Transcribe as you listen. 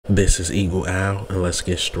This is Eagle Al, and let's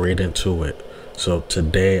get straight into it. So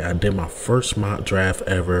today I did my first mock draft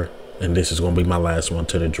ever, and this is going to be my last one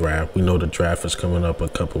to the draft. We know the draft is coming up in a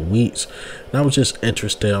couple weeks, and I was just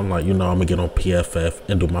interested. I'm like, I'm going to get on PFF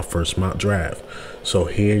and do my first mock draft. So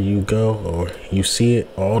here you go, or you see it,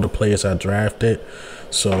 all the players I drafted.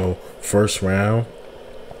 So first round,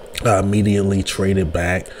 I immediately traded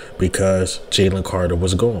back because Jalen Carter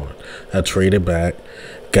was gone. I traded back,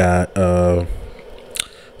 got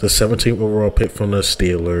the 17th overall pick from the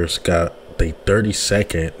Steelers, got the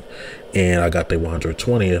 32nd, and I got the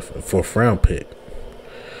 120th fourth round pick.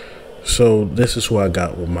 So this is who I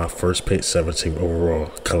got with my first pick, 17th overall,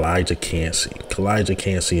 Kalijah Cansey. Kalijah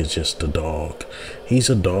Cansey is just a dog. He's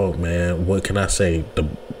a dog, man. What can I say?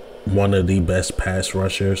 One of the best pass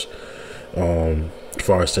rushers as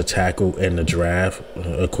far as the tackle in the draft,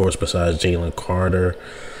 of course, besides Jalen Carter.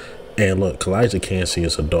 And look, Kalijah Cansey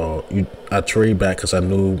is a dog. I trade back because I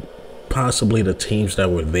knew possibly the teams that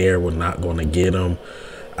were there were not going to get him.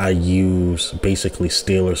 I used basically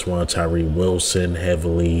Steelers one, Tyree Wilson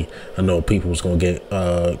heavily. I know people was going to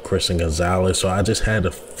get Christian Gonzalez, so I just had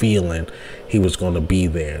a feeling he was going to be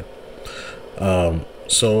there.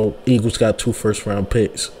 So Eagles got 2 first-round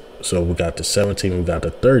picks. So we got the 17th, we got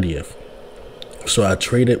the 30th. So I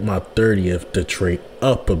traded my 30th to trade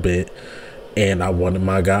up a bit, and I wanted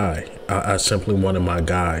my guy. I simply wanted my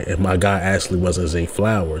guy, and my guy actually wasn't Zay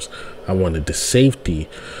Flowers. I wanted the safety,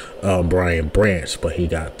 Brian Branch, but he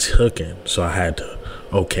got taken. So I had to,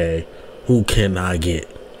 okay, who can I get?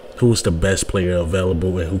 Who's the best player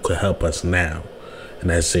available and who could help us now? And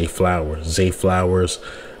that's Zay Flowers. Zay Flowers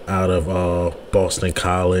out of Boston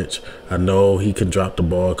College. I know he can drop the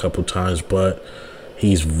ball a couple times, but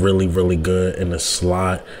he's really, really good in the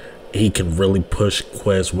slot. He can really push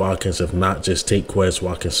Quez Watkins, if not just take Quez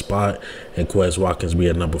Watkins' spot and Quez Watkins be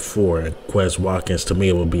a number 4. And Quez Watkins, to me,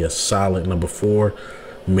 it would be a solid number 4.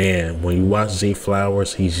 Man, when you watch Zay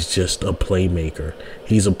Flowers, he's just a playmaker.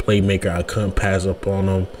 He's a playmaker. I couldn't pass up on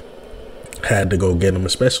him. Had to go get him,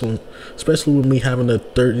 especially with me having the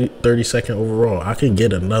 32nd overall. I can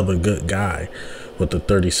get another good guy with the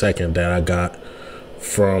 32nd that I got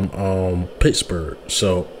from Pittsburgh.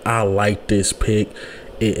 So I like this pick.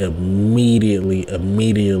 It immediately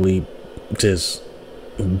just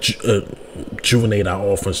rejuvenate our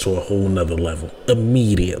offense to a whole nother level.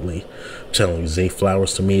 Immediately. I'm telling you, Zay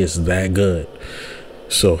Flowers to me is that good.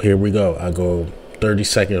 So here we go. I go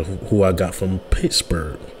 32nd, who I got from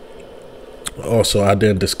Pittsburgh. Also, I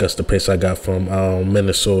didn't discuss the picks I got from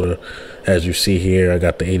Minnesota. As you see here, I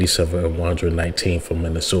got the 87 and 119 from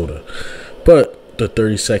Minnesota. But the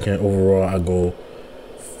 32nd overall, I go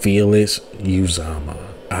Felix Uzama.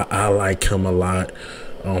 I like him a lot.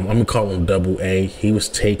 I'm going to call him Double A. He was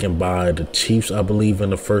taken by the Chiefs, I believe,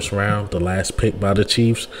 in the first round, the last pick by the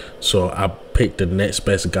Chiefs. So I picked the next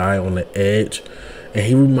best guy on the edge. And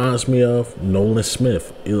he reminds me of Nolan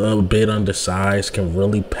Smith. He's a bit undersized, can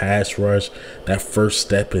really pass rush. That first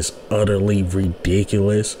step is utterly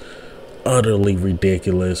ridiculous. Utterly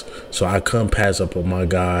ridiculous. So I couldn't pass up on my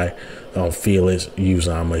guy, Felix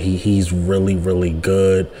Uzama. He's really, really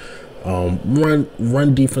good.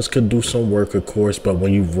 Run defense could do some work, of course, but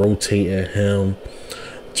when you rotate at him,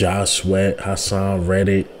 Josh Sweat, Hassan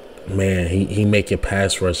Reddick, man, he make your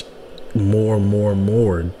pass rush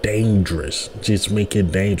more dangerous. Just make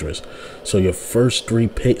it dangerous. So your first 3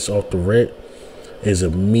 picks off the rip is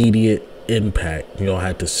immediate impact. You don't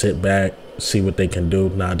have to sit back, see what they can do.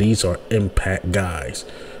 Now these are impact guys.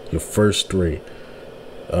 Your first 3.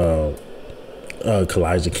 Kalijah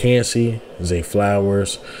Cansey, Zay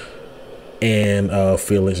Flowers, and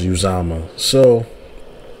Felix Uzama. So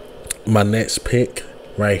my next pick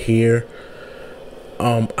right here,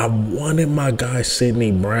 I wanted my guy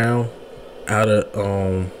Sidney Brown out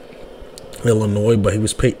of Illinois, but he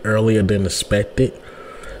was picked earlier than expected.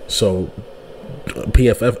 So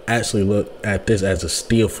PFF actually looked at this as a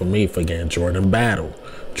steal for me for getting Jordan Battle.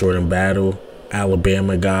 Jordan Battle,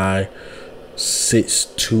 Alabama guy,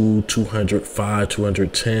 6'2", 205,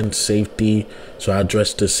 210 safety. So I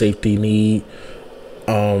addressed the safety need.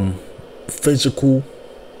 Physical.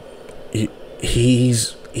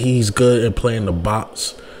 He's good at playing the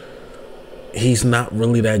box. He's not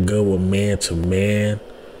really that good with man-to-man.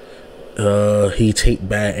 He take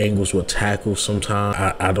bad angles with tackles sometimes.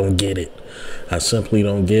 I don't get it. I simply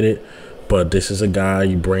don't get it. But this is a guy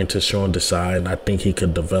you bring to Sean Desai, and I think he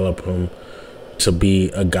could develop him to be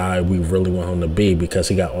a guy we really want him to be, because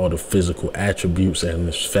he got all the physical attributes and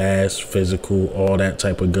is fast, physical, all that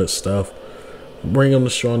type of good stuff. Bring him to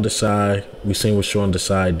Sean Desai. We seen what Sean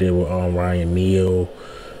Desai did with Ryan Neal.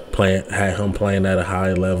 Had him playing at a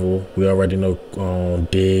high level. We already know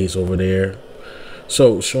Diggs over there.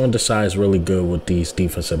 So Sean Desai is really good with these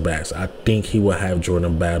defensive backs. I think he will have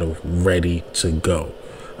Jordan Battle ready to go.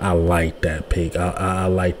 I like that pick. I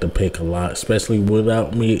like the pick a lot, especially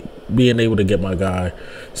without me being able to get my guy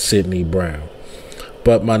Sidney Brown.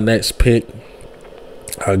 But my next pick,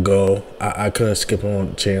 I couldn't skip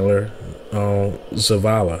on Chandler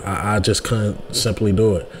Zavala. I just couldn't simply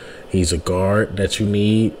do it. He's a guard that you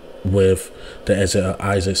need with the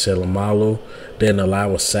Isaac Selamalo. Didn't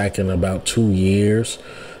allow a sack in about 2 years.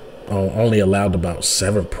 Only allowed about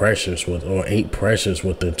 7 pressures or 8 pressures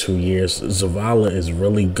within 2 years. Zavala is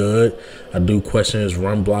really good. I do question his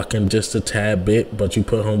run blocking just a tad bit, but you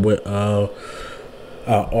put him with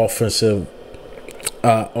offensive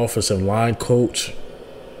line coach.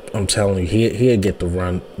 I'm telling you, he'll get the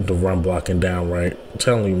run blocking down right. I'm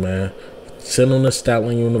telling you, man. Send him to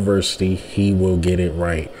Stoutland University, he will get it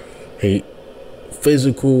right. He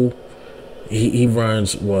physical. He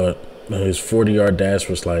runs what his 40-yard dash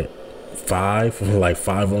was like 5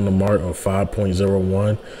 on the mark, or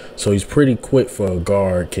 5.01. So he's pretty quick for a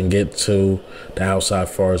guard. Can get to the outside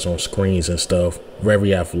far as on screens and stuff.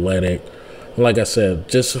 Very athletic. Like I said,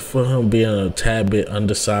 just for him being a tad bit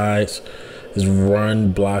undersized, his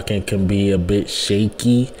run blocking can be a bit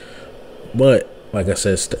shaky. But like I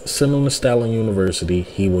said, send him to Stoutland University.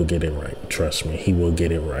 He will get it right. Trust me, he will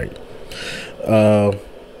get it right.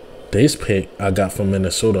 This pick I got from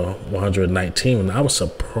Minnesota, 119, and I was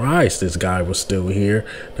surprised this guy was still here.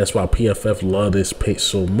 That's why PFF loved this pick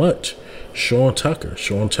so much. Sean Tucker.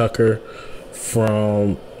 Sean Tucker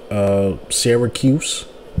from Syracuse,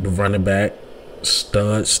 the running back.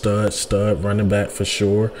 Stud running back for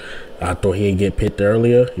sure. I thought he'd get picked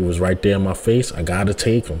earlier. He was right there in my face. I gotta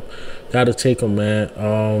take him.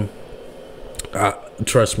 Man.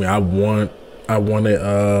 Trust me, I wanted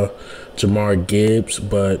Jamar Gibbs,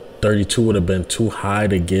 but 32 would have been too high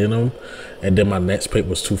to get him, and then my next pick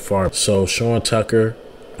was too far. So Sean Tucker,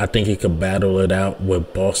 I think he could battle it out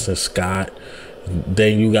with Boston Scott.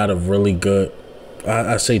 Then you got a really good,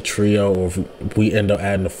 I say trio, or if we end up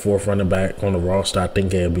adding the 4th running back on the roster, I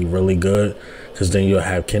think it'd be really good, because then you'll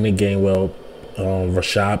have Kenny Gainwell,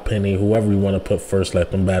 Rashad Penny, whoever you want to put first,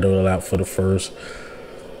 let them battle it out for the first.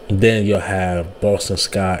 Then you'll have Boston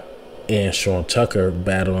Scott and Sean Tucker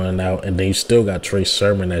battling out, and then you still got Trey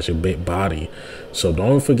Sermon as your big body. So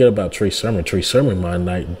don't forget about Trey Sermon. Trey Sermon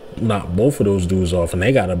might knock both of those dudes off, and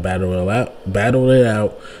they got to battle it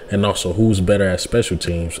out. And also, who's better at special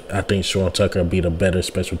teams? I think Sean Tucker will be the better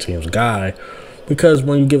special teams guy, because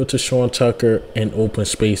when you give it to Sean Tucker in open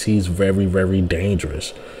space, he's very, very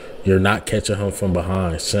dangerous. You're not catching him from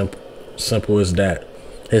behind. Simple as that.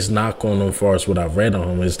 His knock on him, as far as what I've read on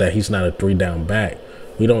him, is that he's not a 3-down back.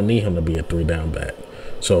 We don't need him to be a 3-down back.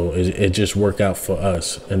 So it just worked out for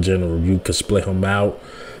us in general. You could split him out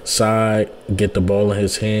side, get the ball in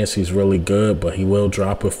his hands. He's really good, but he will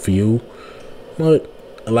drop a few. But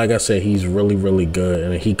like I said, he's really, really good,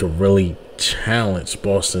 and he could really challenge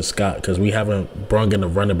Boston Scott, because we haven't brought in a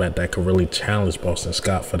running back that could really challenge Boston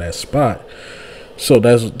Scott for that spot. So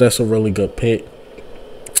that's a really good pick.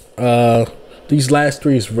 These last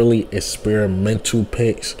 3 is really experimental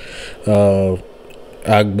picks.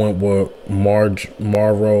 I went with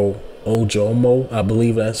Maro Ojomo, I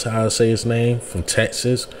believe that's how I say his name, from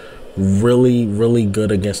Texas. Really, really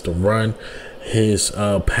good against the run. His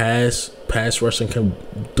pass rushing can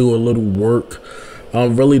do a little work.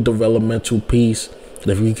 Really developmental piece.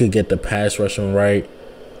 If we could get the pass rushing right,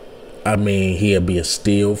 I mean, he'll be a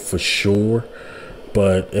steal for sure.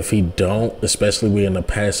 But if he don't, especially we in the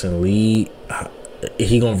passing lead,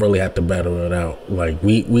 he gonna really have to battle it out. Like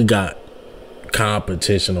we got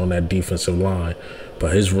competition on that defensive line,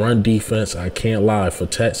 but his run defense, I can't lie, for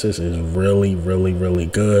Texas is really, really, really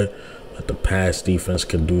good. But the pass defense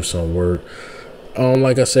can do some work.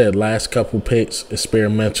 Like I said, last couple picks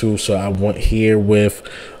experimental. So I went here with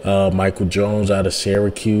Michael Jones out of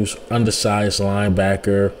Syracuse, undersized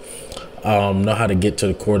linebacker. Know how to get to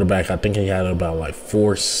the quarterback. I think he had about like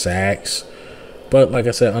 4 sacks. But like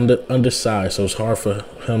I said, undersized, so it's hard for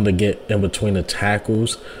him to get in between the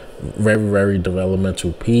tackles. Very, very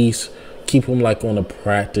developmental piece. Keep him like on a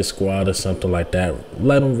practice squad or something like that.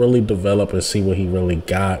 Let him really develop and see what he really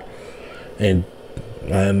got. And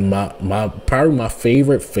probably my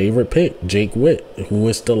favorite pick, Jake Witt, who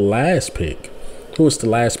is the last pick.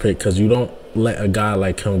 Because you don't let a guy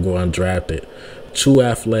like him go undrafted. Too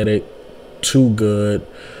athletic, too good,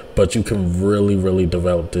 but you can really, really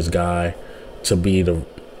develop this guy to be the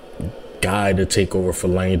guy to take over for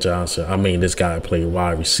Lane Johnson. I mean, this guy played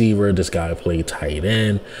wide receiver. This guy played tight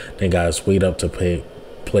end. Then guys wait up to play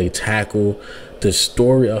play tackle. The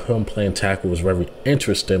story of him playing tackle was very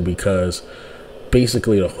interesting because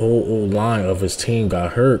basically the whole old line of his team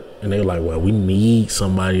got hurt, and they were like, well, we need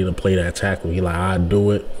somebody to play that tackle. He like, I'll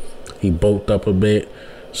do it. He bulked up a bit,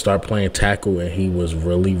 start playing tackle, and he was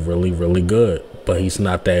really, really, really good. But he's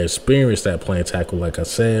not that experienced at playing tackle. Like I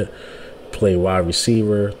said, played wide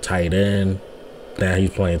receiver, tight end. Now he's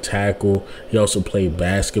playing tackle. He also played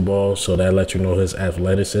basketball, so that lets you know his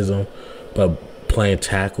athleticism. But playing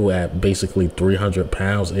tackle at basically 300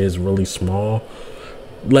 pounds is really small.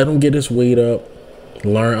 Let him get his weight up.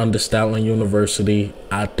 Learn under Stoutland University.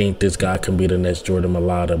 I think this guy can be the next Jordan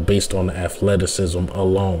Mailata based on the athleticism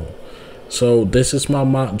alone. So this is my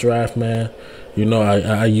mock draft, man. You know,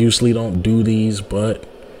 I usually don't do these, but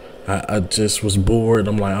I just was bored.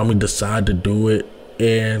 I'm like, I'm going to decide to do it.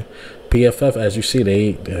 And PFF, as you see,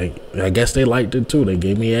 they I guess they liked it too. They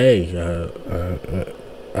gave me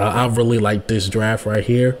I really like this draft right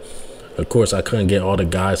here. Of course, I couldn't get all the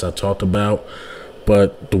guys I talked about.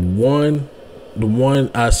 But the one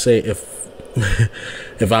I say,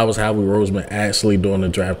 if I was Howie Roseman actually doing the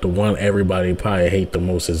draft, the one everybody probably hate the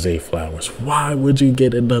most is Zay Flowers. Why would you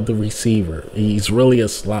get another receiver? He's really a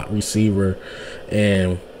slot receiver,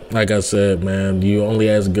 and like I said, man, you only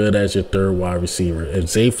as good as your third wide receiver. If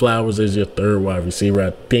Zay Flowers is your third wide receiver,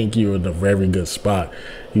 I think you're in a very good spot.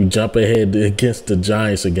 You jump ahead against the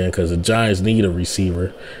Giants again because the Giants need a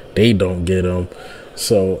receiver. They don't get him.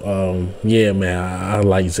 So, yeah, man, I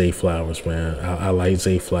like Zay Flowers, man. I like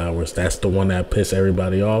Zay Flowers. That's the one that pissed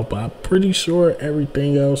everybody off. But I'm pretty sure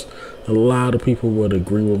everything else, a lot of people would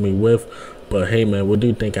agree with me with. But, hey, man, what do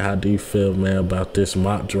you think? How do you feel, man, about this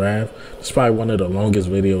mock draft? It's probably one of the longest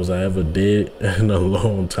videos I ever did in a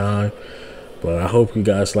long time. But I hope you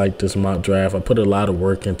guys like this mock draft. I put a lot of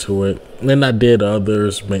work into it. And then I did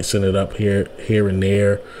others, mixing it up here and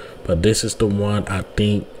there. But this is the one I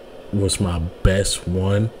think was my best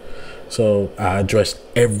one. So I addressed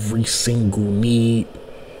every single need.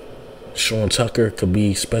 Sean Tucker could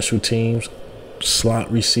be special teams,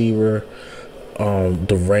 slot receiver,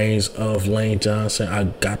 the reins of Lane Johnson. I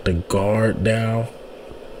got the guard down,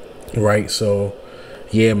 right? So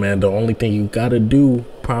yeah, man, the only thing you gotta do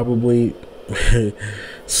probably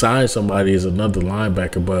sign somebody is another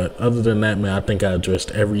linebacker. But other than that, man, I think I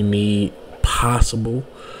addressed every need possible.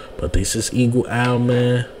 But this is Eagle Owl,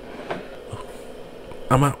 man.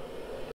 I'm out.